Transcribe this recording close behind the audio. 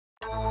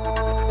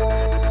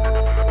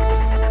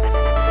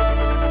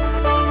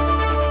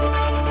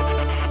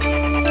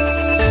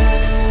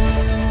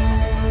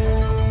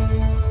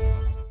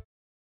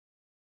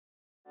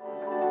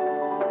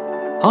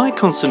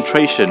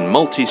high-concentration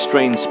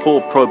multi-strain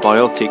spore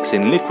probiotics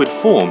in liquid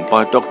form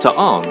by Dr.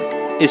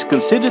 An is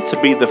considered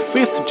to be the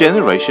 5th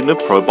generation of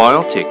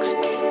probiotics,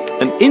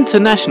 an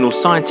international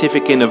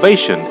scientific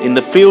innovation in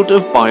the field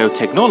of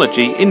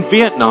biotechnology in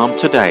Vietnam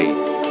today.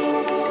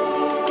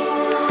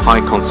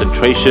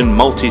 High-concentration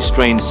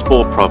multi-strain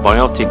spore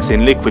probiotics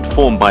in liquid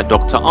form by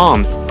Dr.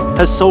 An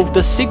has solved a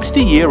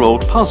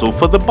 60-year-old puzzle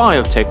for the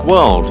biotech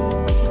world.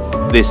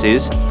 This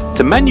is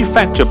to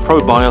manufacture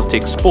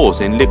probiotic spores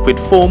in liquid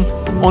form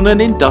on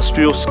an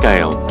industrial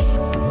scale.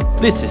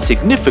 This is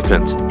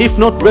significant, if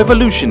not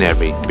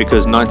revolutionary,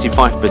 because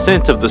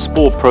 95% of the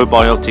spore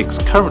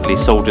probiotics currently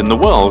sold in the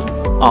world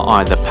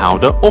are either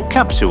powder or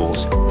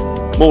capsules.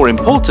 More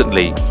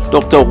importantly,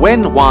 Dr.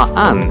 Nguyễn Hòa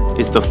Anh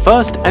is the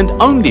first and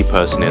only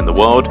person in the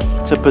world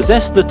to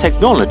possess the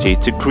technology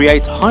to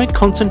create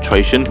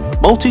high-concentration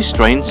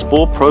multi-strain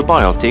spore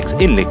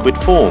probiotics in liquid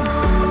form.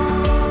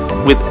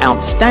 With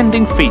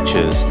outstanding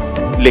features: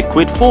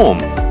 liquid form,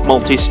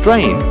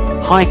 multi-strain,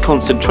 high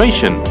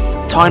concentration,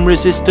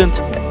 time-resistant,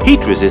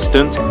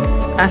 heat-resistant,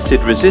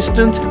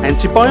 acid-resistant,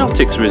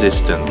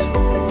 antibiotics-resistant.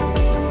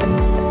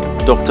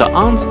 Dr.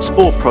 An's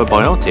spore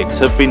probiotics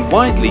have been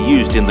widely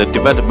used in the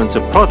development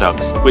of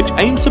products which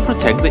aim to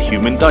protect the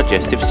human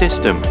digestive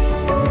system.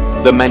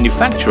 The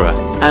manufacturer,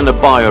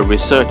 Antibio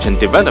Research and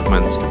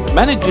Development,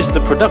 manages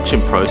the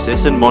production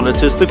process and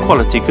monitors the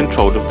quality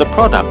control of the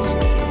products,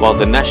 while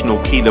the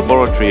National Key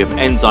Laboratory of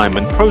Enzyme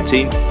and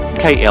Protein,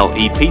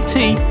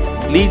 KLEPT,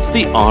 leads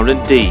the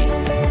R&D.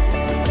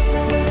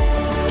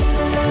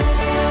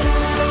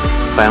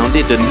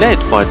 Founded and led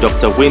by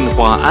Dr. Nguyễn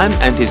Hòa Anh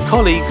and his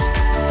colleagues,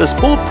 the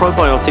spore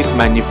probiotic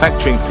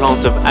manufacturing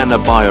plant of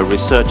Antibio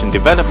Research and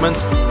Development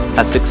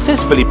has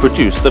successfully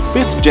produced the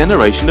 5th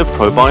generation of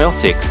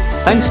probiotics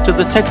thanks to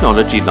the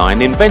technology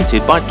line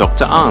invented by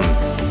Dr. An.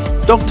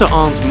 Dr.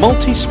 An's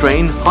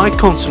multi-strain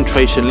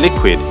high-concentration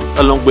liquid,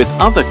 along with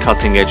other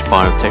cutting-edge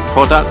biotech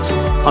products,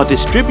 are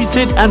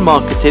distributed and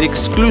marketed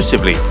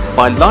exclusively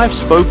by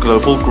LiveSpo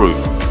Global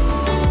Group.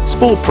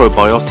 Spore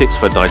probiotics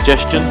for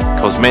digestion,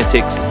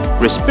 cosmetics,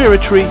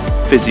 respiratory,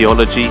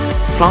 physiology,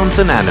 plants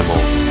and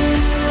animals.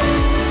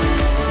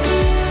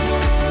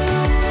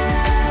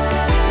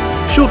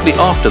 Shortly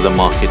after the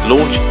market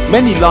launch,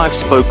 many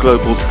LiveSpo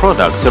Global's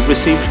products have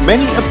received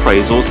many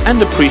appraisals and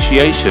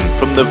appreciation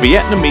from the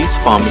Vietnamese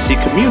pharmacy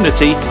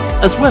community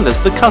as well as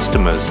the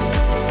customers.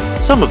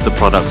 Some of the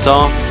products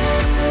are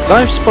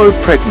LiveSpo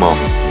Pregmon,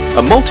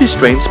 a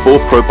multi-strain spore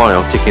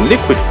probiotic in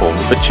liquid form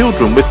for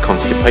children with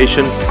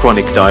constipation,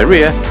 chronic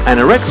diarrhea,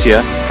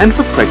 anorexia, and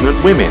for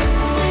pregnant women.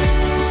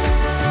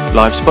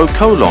 LiveSpo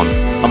Colon,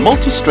 a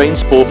multi-strain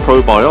spore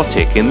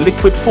probiotic in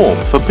liquid form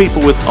for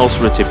people with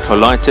ulcerative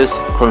colitis,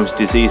 Crohn's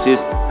diseases,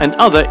 and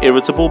other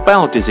irritable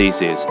bowel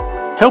diseases.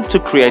 Help to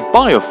create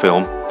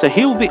biofilm to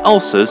heal the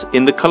ulcers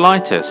in the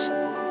colitis.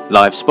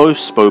 LiveSpo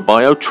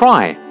SpoBio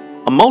Tri,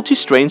 a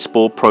multi-strain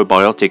spore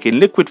probiotic in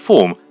liquid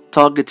form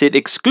targeted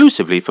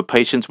exclusively for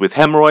patients with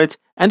hemorrhoids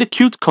and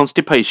acute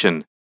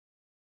constipation.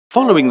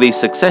 Following these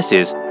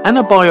successes,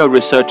 Antibio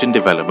Research and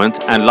Development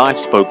and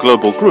LiveSpo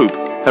Global Group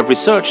have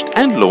researched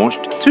and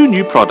launched 2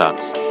 new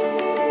products.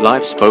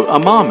 LiveSpo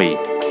Amami,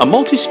 a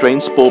multi-strain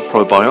spore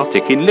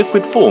probiotic in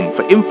liquid form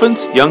for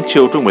infants, young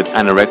children with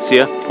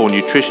anorexia, poor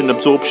nutrition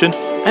absorption,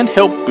 and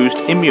help boost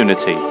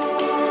immunity.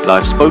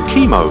 LiveSpo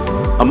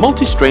Chemo, a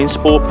multi-strain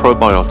spore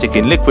probiotic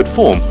in liquid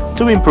form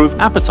to improve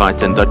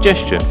appetite and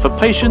digestion for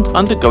patients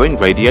undergoing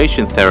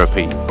radiation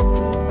therapy.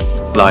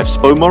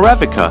 LiveSpo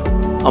Moravica,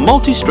 a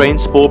multi-strain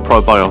spore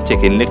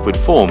probiotic in liquid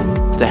form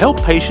to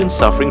help patients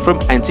suffering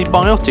from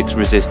antibiotics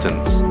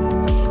resistance.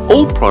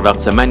 All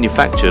products are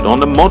manufactured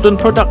on a modern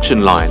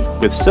production line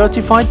with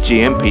certified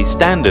GMP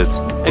standards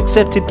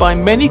accepted by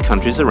many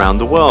countries around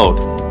the world.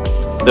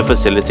 The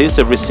facilities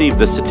have received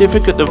the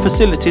Certificate of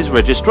Facilities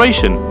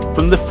Registration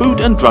from the Food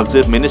and Drugs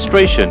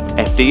Administration,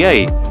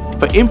 FDA,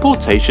 for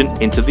importation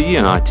into the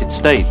United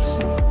States.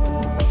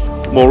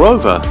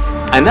 Moreover,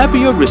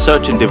 Antibio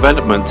Research and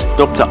Development,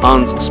 Dr.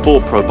 An's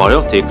spore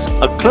probiotics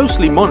are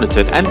closely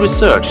monitored and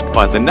researched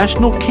by the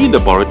National Key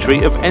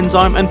Laboratory of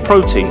Enzyme and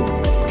Protein,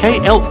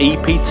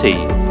 KLEPT,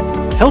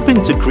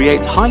 helping to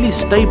create highly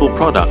stable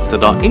products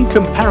that are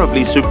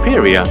incomparably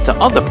superior to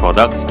other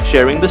products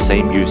sharing the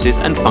same uses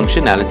and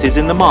functionalities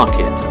in the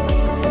market.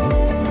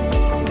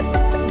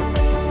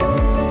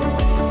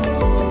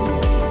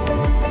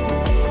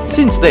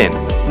 Since then,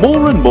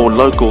 more and more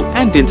local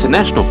and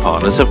international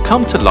partners have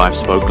come to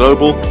LiveSpo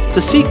Global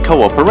to seek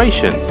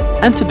cooperation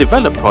and to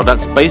develop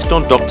products based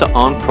on Dr.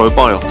 An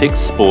Probiotics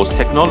Spores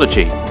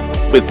technology,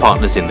 with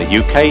partners in the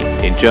UK,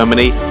 in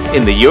Germany,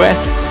 in the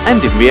US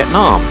and in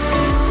Vietnam.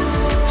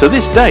 To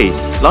this day,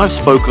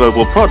 LiveSpo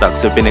Global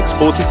products have been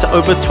exported to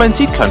over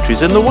 20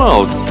 countries in the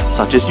world,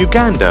 such as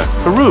Uganda,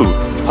 Peru,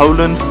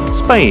 Poland,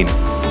 Spain,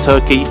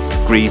 Turkey,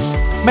 Greece,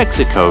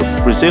 Mexico,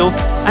 Brazil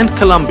and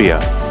Colombia.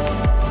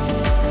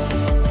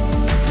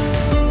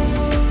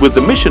 With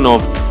the mission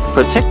of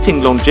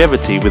protecting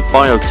longevity with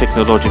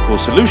biotechnological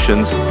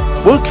solutions,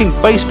 working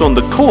based on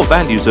the core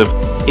values of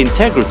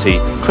integrity,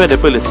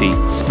 credibility,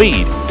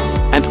 speed,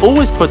 and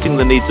always putting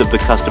the needs of the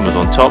customers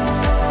on top,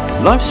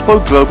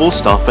 LiveSpo global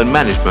staff and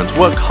management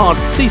work hard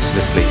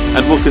ceaselessly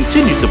and will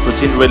continue to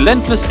put in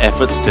relentless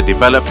efforts to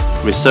develop,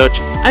 research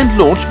and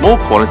launch more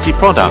quality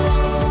products.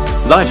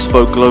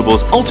 LiveSpo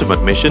Global's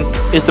ultimate mission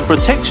is the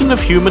protection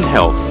of human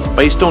health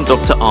based on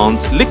Dr.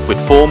 Arndt's liquid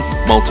form,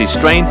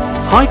 multi-strain,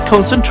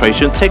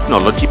 high-concentration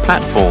technology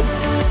platform.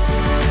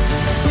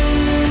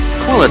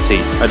 Quality,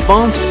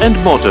 advanced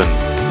and modern,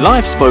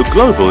 LiveSpo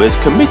Global is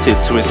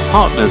committed to its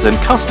partners and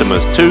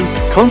customers to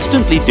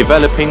constantly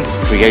developing,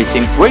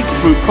 creating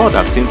breakthrough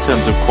products in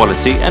terms of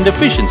quality and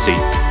efficiency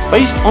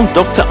based on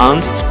Dr.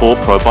 Arndt's Spore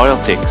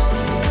probiotics.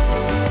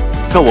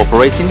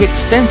 Cooperating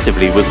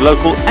extensively with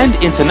local and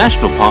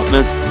international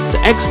partners to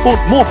export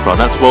more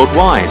products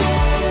worldwide.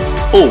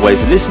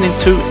 Always listening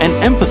to and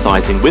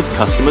empathizing with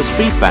customers'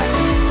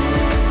 feedbacks.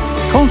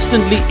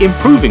 Constantly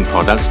improving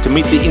products to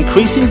meet the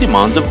increasing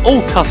demands of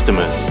all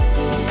customers.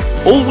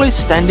 Always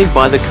standing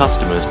by the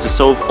customers to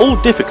solve all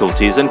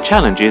difficulties and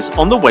challenges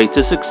on the way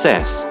to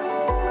success.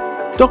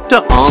 Dr.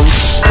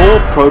 Arndt's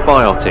Spore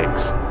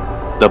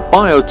Probiotics, the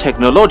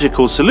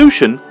biotechnological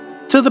solution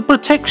to the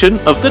protection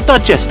of the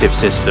digestive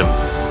system.